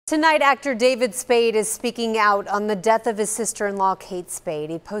Tonight, actor David Spade is speaking out on the death of his sister-in-law, Kate Spade.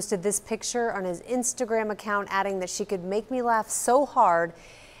 He posted this picture on his Instagram account, adding that she could make me laugh so hard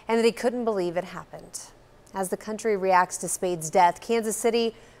and that he couldn't believe it happened. As the country reacts to Spade's death, Kansas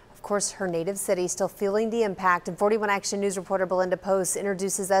City, of course, her native city, still feeling the impact. And 41 Action News reporter Belinda Post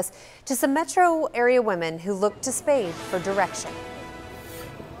introduces us to some metro area women who look to Spade for direction.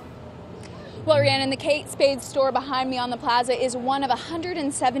 Well, Rhiannon, the Kate Spade store behind me on the plaza is one of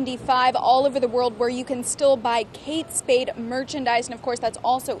 175 all over the world where you can still buy Kate Spade merchandise. And of course, that's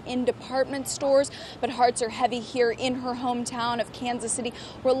also in department stores. But hearts are heavy here in her hometown of Kansas City,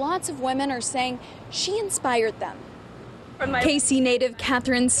 where lots of women are saying she inspired them. KC native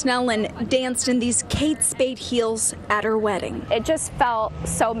Catherine Snellen danced in these Kate Spade heels at her wedding. It just felt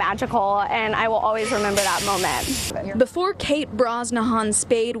so magical, and I will always remember that moment. Before Kate Brosnahan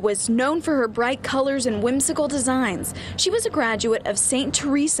Spade was known for her bright colors and whimsical designs, she was a graduate of St.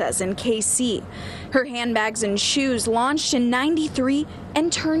 Teresa's in KC. Her handbags and shoes launched in '93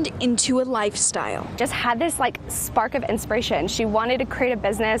 and turned into a lifestyle. Just had this spark of inspiration. She wanted to create a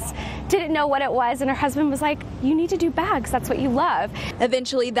business, didn't know what it was, and her husband was like, "You need to do bags, that's what you love."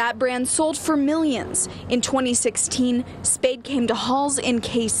 Eventually that brand sold for millions. In 2016, Spade came to Halls in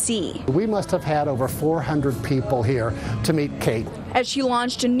KC. We must have had over 400 people here to meet Kate. As she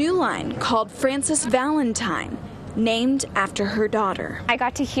launched a new line called Frances Valentine, named after her daughter. I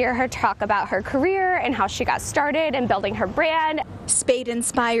got to hear her talk about her career and how she got started in building her brand. Spade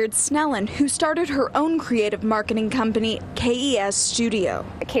inspired Snellen, who started her own creative marketing company, KES Studio.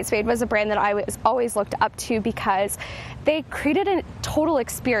 Kate Spade was a brand that I always looked up to because they created a total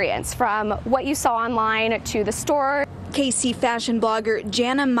experience from what you saw online to the store. KC fashion blogger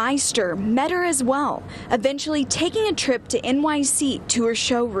Jana Meister met her as well, eventually taking a trip to NYC to her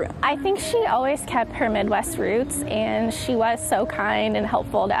showroom. I think she always kept her Midwest roots, and she was so kind and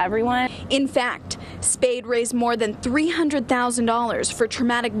helpful to everyone. In fact, Spade raised more than $300,000 for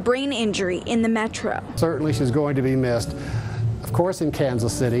traumatic brain injury in the metro. Certainly she's going to be missed, of course, in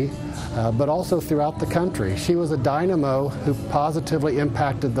Kansas City, but also throughout the country. She was a dynamo who positively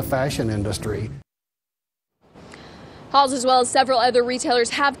impacted the fashion industry. Halls, as well as several other retailers,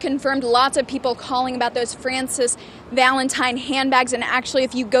 have confirmed lots of people calling about those Frances Valentine handbags. And actually,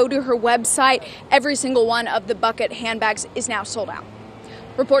 if you go to her website, every single one of the bucket handbags is now sold out.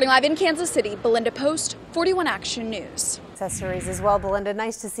 Reporting live in Kansas City, Belinda Post, 41 Action News. Accessories as well, Belinda.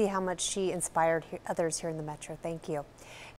 Nice to see how much she inspired others here in the metro. Thank you.